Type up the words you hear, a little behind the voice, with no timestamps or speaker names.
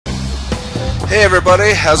Hey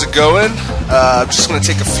everybody, how's it going? I'm just going to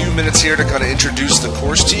take a few minutes here to kind of introduce the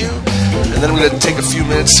course to you, and then I'm going to take a few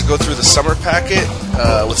minutes to go through the summer packet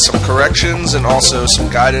with some corrections and also some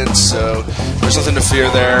guidance, so there's nothing to fear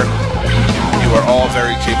there. You are all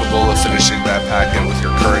very capable of finishing that packet with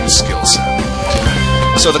your current skill set.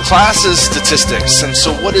 So the class is statistics, and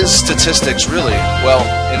so what is statistics really? Well,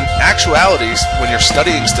 in actuality, when you're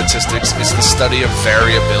studying statistics, it's the study of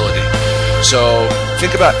variability. So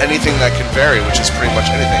think about anything that can vary, which is pretty much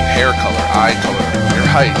anything: hair color, eye color, your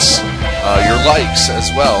heights, your likes as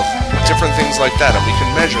well, different things like that, and we can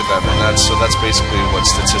measure them, and that's basically what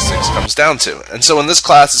statistics comes down to. And so in this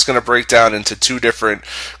class, it's going to break down into two different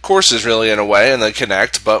courses, really, in a way, and they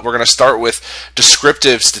connect. But we're going to start with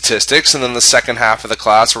descriptive statistics, and then the second half of the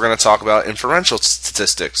class, we're going to talk about inferential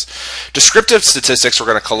statistics. Descriptive statistics, we're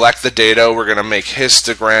going to collect the data, we're going to make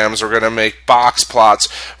histograms, we're going to make box plots,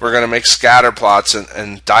 we're going to make scatter plots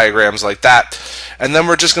and diagrams like that. And then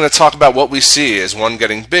we're just going to talk about what we see. Is one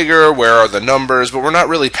getting bigger? Where are the numbers? But we're not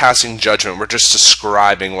really passing judgment. We're just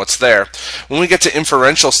describing what's there. When we get to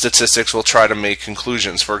inferential statistics, we'll try to make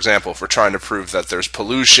conclusions. For example, if we're trying to prove that there's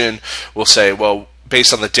pollution, we'll say, well,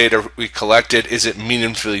 based on the data we collected, is it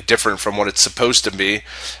meaningfully different from what it's supposed to be?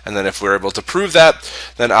 And then if we're able to prove that,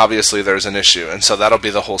 then obviously there's an issue. And so that'll be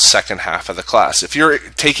the whole second half of the class. If you're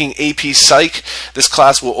taking AP Psych, this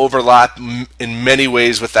class will overlap in many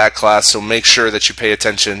ways with that class, so make sure that you pay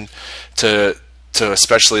attention to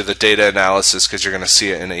especially the data analysis, because you're going to see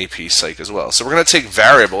it in AP Psych as well. So we're going to take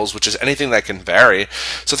variables, which is anything that can vary.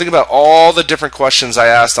 So think about all the different questions I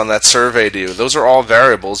asked on that survey to you. Those are all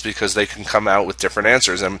variables because they can come out with different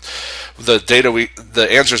answers. And the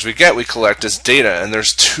answers we get, we collect as data. And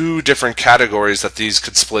there's two different categories that these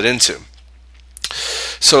could split into.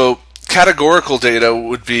 So categorical data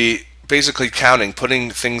would be basically counting,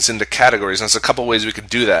 putting things into categories. And there's a couple ways we could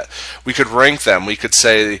do that. We could rank them. We could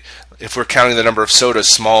say, if we're counting the number of sodas,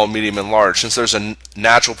 small, medium, and large, since there's a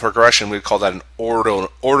natural progression, we'd call that an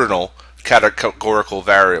ordinal categorical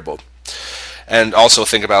variable. And also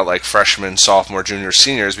think about like freshmen, sophomore, junior,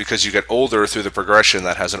 seniors, because you get older through the progression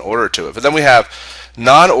that has an order to it. But then we have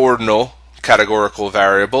non-ordinal categorical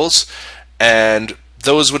variables, and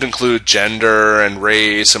those would include gender and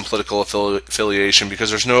race and political affiliation, because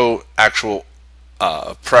there's no actual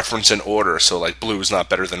preference in order, so like blue is not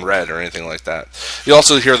better than red or anything like that. You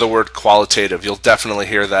also hear the word qualitative. You'll definitely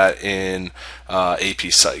hear that in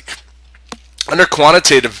AP Psych. Under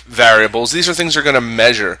quantitative variables, these are things you're going to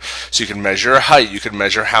measure. So you can measure height, you can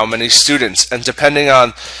measure how many students, and depending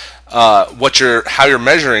on how you're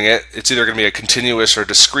measuring it, it's either going to be a continuous or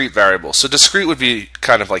discrete variable. So discrete would be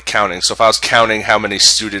kind of like counting. So if I was counting how many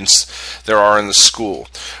students there are in the school,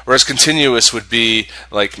 whereas continuous would be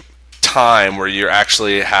like time, where you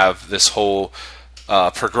actually have this whole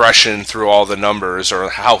progression through all the numbers, or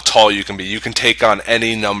how tall you can be. You can take on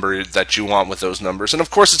any number that you want with those numbers. And of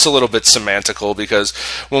course it's a little bit semantical, because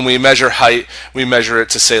when we measure height, we measure it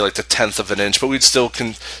to say like the 1/10 of an inch, but we'd still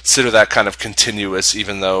consider that kind of continuous,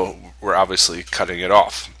 even though we're obviously cutting it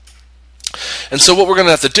off. And so what we're going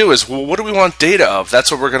to have to do is, well, what do we want data of?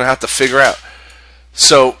 That's what we're going to have to figure out.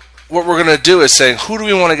 So what we're going to do is saying, who do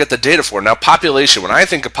we want to get the data for? Now, population. When I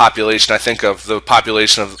think of population, I think of the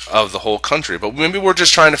population of the whole country. But maybe we're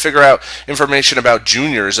just trying to figure out information about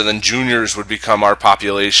juniors, and then juniors would become our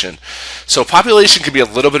population. So population can be a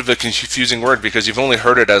little bit of a confusing word, because you've only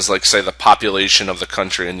heard it as, like, say, the population of the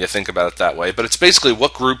country, and you think about it that way. But it's basically,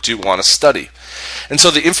 what group do you want to study? And so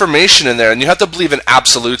the information in there, and you have to believe in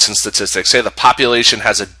absolutes in statistics. Say the population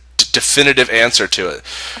has a definitive answer to it.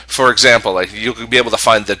 For example, like you could be able to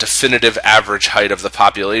find the definitive average height of the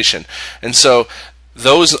population, and so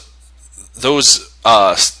that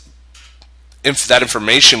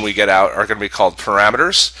information we get out are going to be called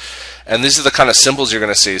parameters. And these are the kind of symbols you're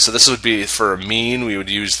going to see. So this would be for a mean. We would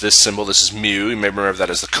use this symbol. This is mu. You may remember that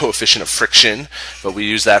as the coefficient of friction, but we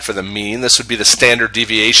use that for the mean. This would be the standard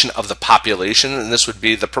deviation of the population, and this would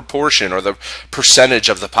be the proportion, or the percentage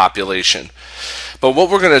of the population. But what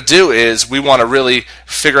we're going to do is we want to really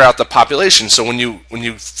figure out the population. So when you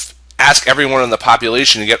ask everyone in the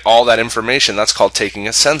population, you get all that information. That's called taking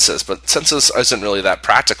a census. But census isn't really that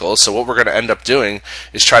practical. So what we're going to end up doing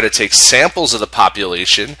is try to take samples of the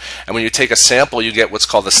population. And when you take a sample, you get what's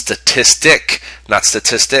called a statistic, not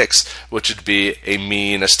statistics, which would be a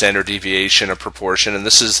mean, a standard deviation, a proportion. And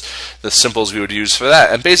this is the symbols we would use for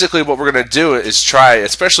that. And basically what we're going to do is try,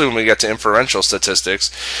 especially when we get to inferential statistics,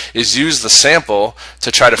 is use the sample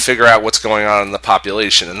to try to figure out what's going on in the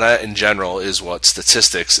population. And that in general is what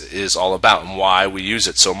statistics is all about, and why we use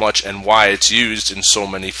it so much, and why it's used in so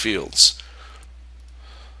many fields.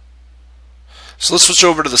 So let's switch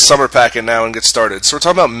over to the summer packet now and get started. So we're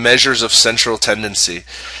talking about measures of central tendency.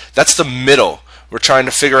 That's the middle. We're trying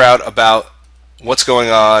to figure out about what's going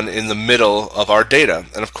on in the middle of our data.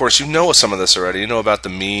 And of course, you know some of this already. You know about the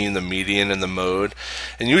mean, the median, and the mode.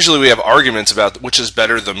 And usually we have arguments about which is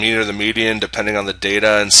better, the mean or the median, depending on the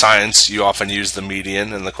data. In science, you often use the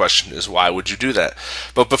median, and the question is, why would you do that?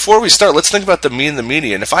 But before we start, let's think about the mean and the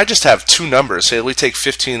median. If I just have two numbers, say we take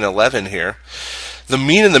 15 and 11 here, the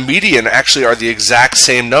mean and the median actually are the exact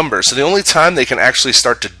same number. So the only time they can actually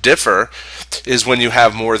start to differ is when you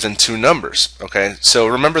have more than two numbers. Okay, so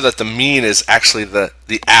remember that the mean is actually the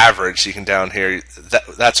average. You can down here,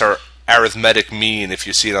 that's our arithmetic mean if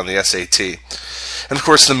you see it on the SAT. And of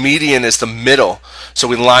course the median is the middle. So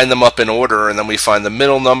we line them up in order and then we find the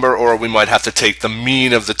middle number, or we might have to take the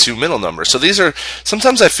mean of the two middle numbers. So these are,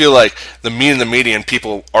 sometimes I feel like the mean and the median,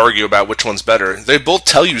 people argue about which one's better. They both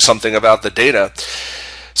tell you something about the data.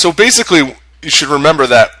 So basically you should remember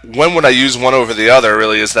that when would I use one over the other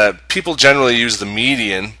really is that people generally use the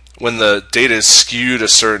median when the data is skewed a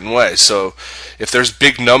certain way. So if there's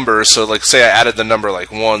big numbers, so like say I added the number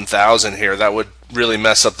like 1,000 here, that would really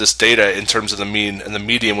mess up this data in terms of the mean, and the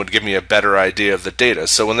median would give me a better idea of the data.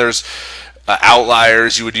 So when there's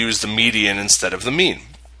outliers, you would use the median instead of the mean.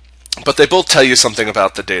 But they both tell you something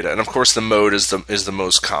about the data, and of course the mode is the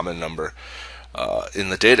most common number in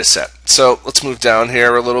the data set. So let's move down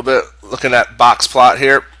here a little bit, looking at box plot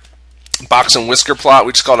here, box and whisker plot.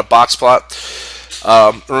 We just call it a box plot.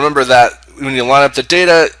 Remember that when you line up the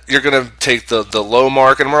data, you're going to take the low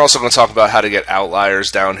mark, and we're also going to talk about how to get outliers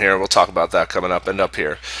down here. We'll talk about that coming up and up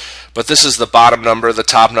here. But this is the bottom number, the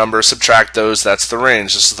top number, subtract those, that's the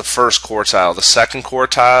range. This is the first quartile, the second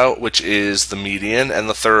quartile, which is the median, and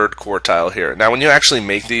the third quartile here. Now when you actually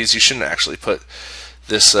make these, you shouldn't actually put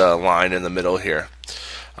this line in the middle here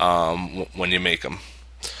when you make them.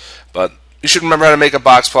 But you should remember how to make a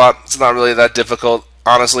box plot. It's not really that difficult.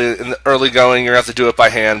 Honestly, in the early going, you're going to have to do it by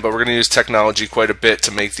hand, but we're going to use technology quite a bit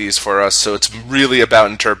to make these for us, so it's really about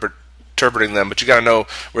interpreting them, but you got to know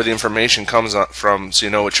where the information comes from so you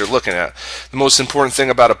know what you're looking at. The most important thing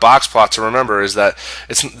about a box plot to remember is that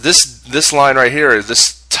it's this line right here,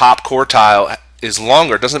 this top quartile is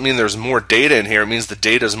longer. It doesn't mean there's more data in here. It means the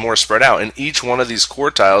data is more spread out. In each one of these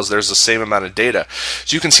quartiles, there's the same amount of data.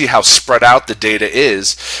 So you can see how spread out the data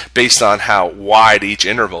is based on how wide each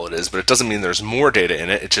interval it is, but it doesn't mean there's more data in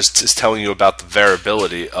it. It just is telling you about the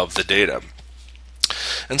variability of the data.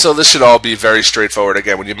 And so this should all be very straightforward.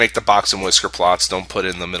 Again, when you make the box and whisker plots, don't put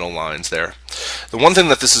in the middle lines there. The one thing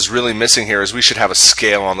that this is really missing here is we should have a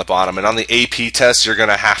scale on the bottom, and on the AP test, you're going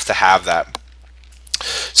to have that.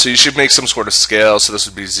 So you should make some sort of scale. So this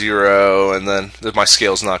would be 0, and then my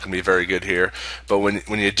scale is not going to be very good here, but when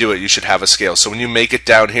you do it, you should have a scale. So when you make it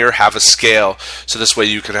down here, have a scale, so this way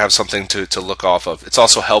you can have something to look off of. It's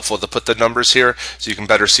also helpful to put the numbers here so you can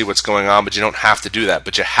better see what's going on, but you don't have to do that,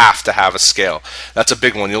 but you have to have a scale. That's a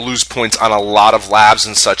big one. You'll lose points on a lot of labs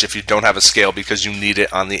and such if you don't have a scale because you need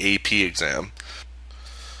it on the AP exam.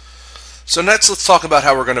 So next, let's talk about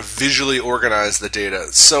how we're going to visually organize the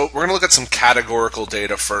data. So we're going to look at some categorical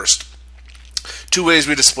data first. Two ways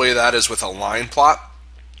we display that is with a line plot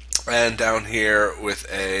and down here with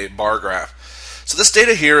a bar graph. So this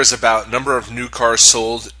data here is about number of new cars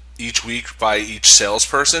sold each week by each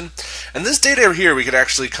salesperson. And this data here we could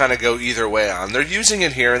actually kind of go either way on. They're using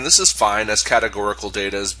it here, and this is fine as categorical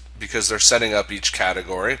data because they're setting up each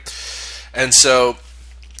category. And so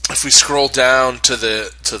if we scroll down to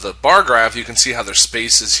the bar graph, you can see how there's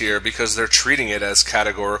spaces here because they're treating it as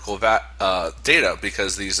categorical data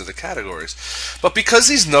because these are the categories. But because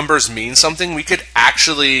these numbers mean something, we could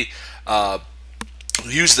actually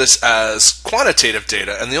use this as quantitative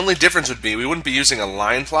data, and the only difference would be we wouldn't be using a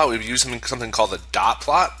line plot, we'd be using something called a dot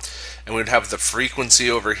plot, and we'd have the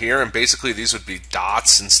frequency over here, and basically these would be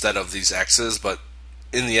dots instead of these x's, but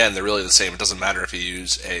in the end they're really the same. It doesn't matter if you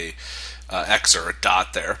use a X or a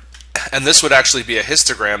dot there. And this would actually be a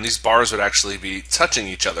histogram. These bars would actually be touching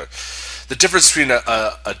each other. The difference between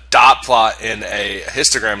a dot plot and a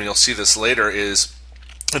histogram, and you'll see this later, is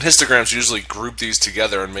in histograms usually group these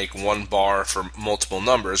together and make one bar for multiple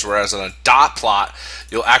numbers, whereas on a dot plot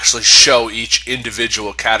you'll actually show each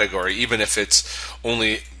individual category, even if it's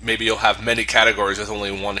only, maybe you'll have many categories with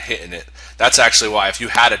only one hit in it. That's actually why if you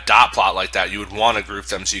had a dot plot like that, you would want to group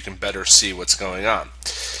them so you can better see what's going on.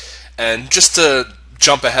 And just to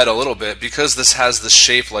jump ahead a little bit, because this has the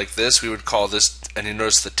shape like this, we would call this, and you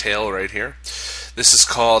notice the tail right here, this is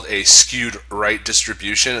called a skewed right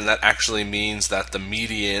distribution, and that actually means that the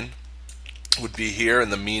median would be here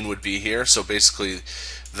and the mean would be here. So basically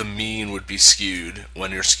the mean would be skewed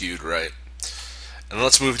when you're skewed right. And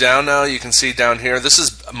let's move down now. You can see down here, this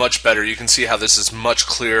is much better. You can see how this is much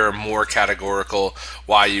clearer, more categorical,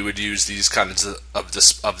 why you would use these kinds of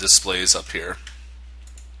displays up here.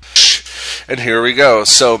 And here we go.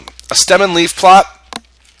 So a stem and leaf plot.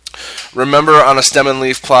 Remember on a stem and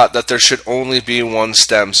leaf plot that there should only be one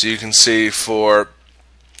stem. So you can see for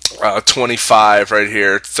 25 right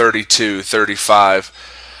here, 32, 35.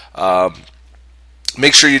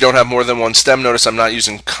 Make sure you don't have more than one stem. Notice I'm not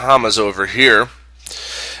using commas over here.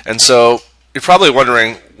 And so you're probably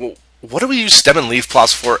wondering, well, what do we use stem and leaf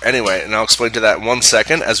plots for anyway? And I'll explain to that in 1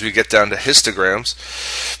 second as we get down to histograms.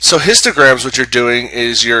 So histograms, what you're doing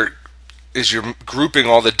is you're grouping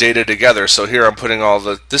all the data together. So here I'm putting all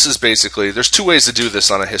the, this is basically, there's two ways to do this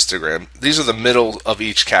on a histogram. These are the middle of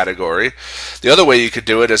each category. The other way you could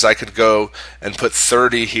do it is I could go and put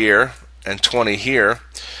 30 here and 20 here.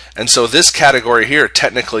 And so this category here,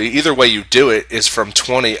 technically, either way you do it is from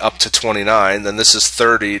 20 up to 29. Then this is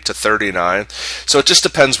 30 to 39. So it just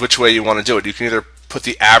depends which way you want to do it. You can either put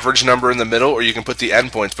the average number in the middle or you can put the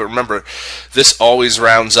endpoints. But remember, this always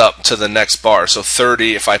rounds up to the next bar. So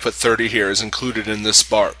 30, if I put 30 here, is included in this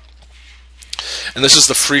bar. And this is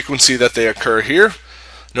the frequency that they occur here.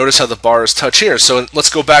 Notice how the bars touch here. So let's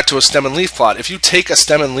go back to a stem and leaf plot. If you take a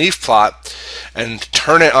stem and leaf plot and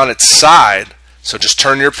turn it on its side, so just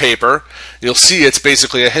turn your paper, you'll see it's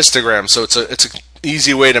basically a histogram. So it's an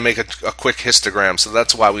easy way to make a quick histogram. So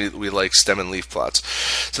that's why we like stem and leaf plots.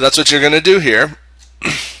 So that's what you're going to do here.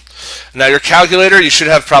 Now your calculator, you should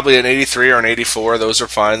have probably an 83 or an 84. Those are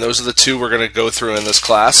fine. Those are the two we're going to go through in this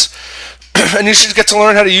class. And you should get to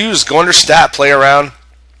learn how to use. Go under stat, play around,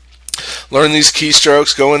 learn these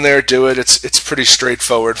keystrokes, go in there, do it. It's pretty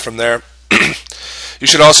straightforward from there. You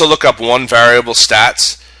should also look up one variable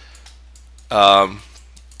stats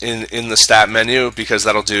in the stat menu, because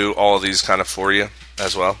that'll do all of these kind of for you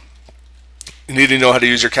as well. You need to know how to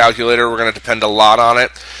use your calculator. We're going to depend a lot on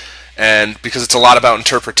it, and because it's a lot about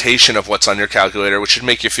interpretation of what's on your calculator, which should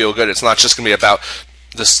make you feel good. It's not just going to be about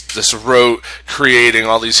this rote creating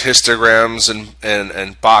all these histograms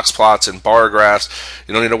and box plots and bar graphs.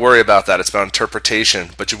 You don't need to worry about that. It's about interpretation,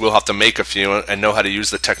 but you will have to make a few and know how to use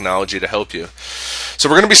the technology to help you. So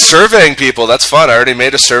we're going to be surveying people. That's fun. I already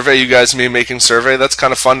made a survey. You guys me making survey. That's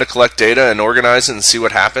kind of fun to collect data and organize it and see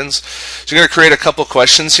what happens. So you're going to create a couple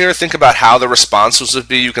questions here. Think about how the responses would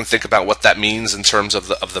be. You can think about what that means in terms of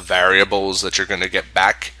the variables that you're going to get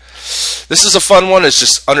back. This is a fun one. It's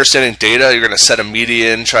just understanding data. You're going to set a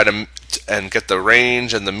median, try to and get the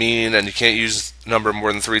range and the mean, and you can't use number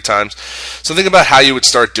more than 3 times. So think about how you would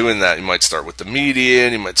start doing that. You might start with the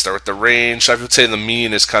median, you might start with the range. I would say the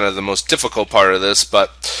mean is kind of the most difficult part of this,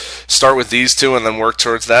 but start with these two and then work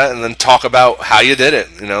towards that, and then talk about how you did it.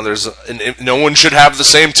 You know, no one should have the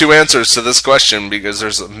same 2 answers to this question, because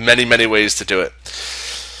there's many ways to do it.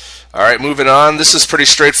 Alright, moving on. This is pretty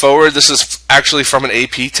straightforward. This is actually from an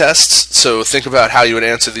AP test, so think about how you would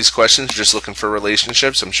answer these questions. You're just looking for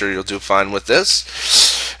relationships. I'm sure you'll do fine with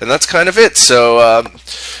this. And that's kind of it. So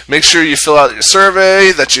make sure you fill out your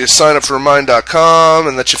survey, that you sign up for Remind.com,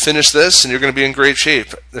 and that you finish this, and you're going to be in great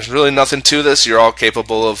shape. There's really nothing to this. You're all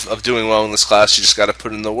capable of doing well in this class. You just got to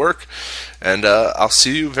put in the work, and I'll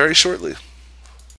see you very shortly.